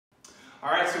All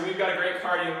right, so we've got a great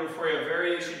cardio move for you, a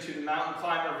variation to the mountain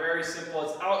climber, very simple.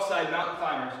 It's outside mountain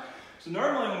climbers. So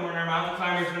normally when we're in our mountain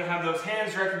climbers, we're gonna have those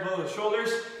hands directly below the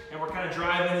shoulders, and we're kind of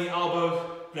driving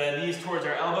the knees towards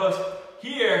our elbows.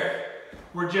 Here,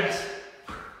 we're just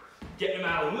getting them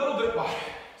out a little bit wider.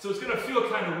 So it's gonna feel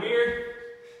kind of weird.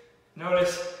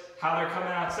 Notice how they're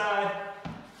coming outside.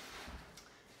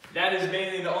 That is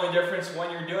mainly the only difference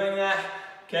when you're doing that.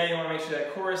 Okay, you wanna make sure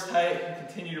that core is tight and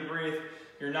continue to breathe.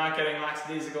 You're not getting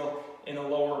lackadaisical in the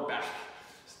lower back.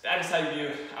 So that is how you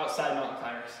do outside mountain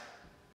climbers.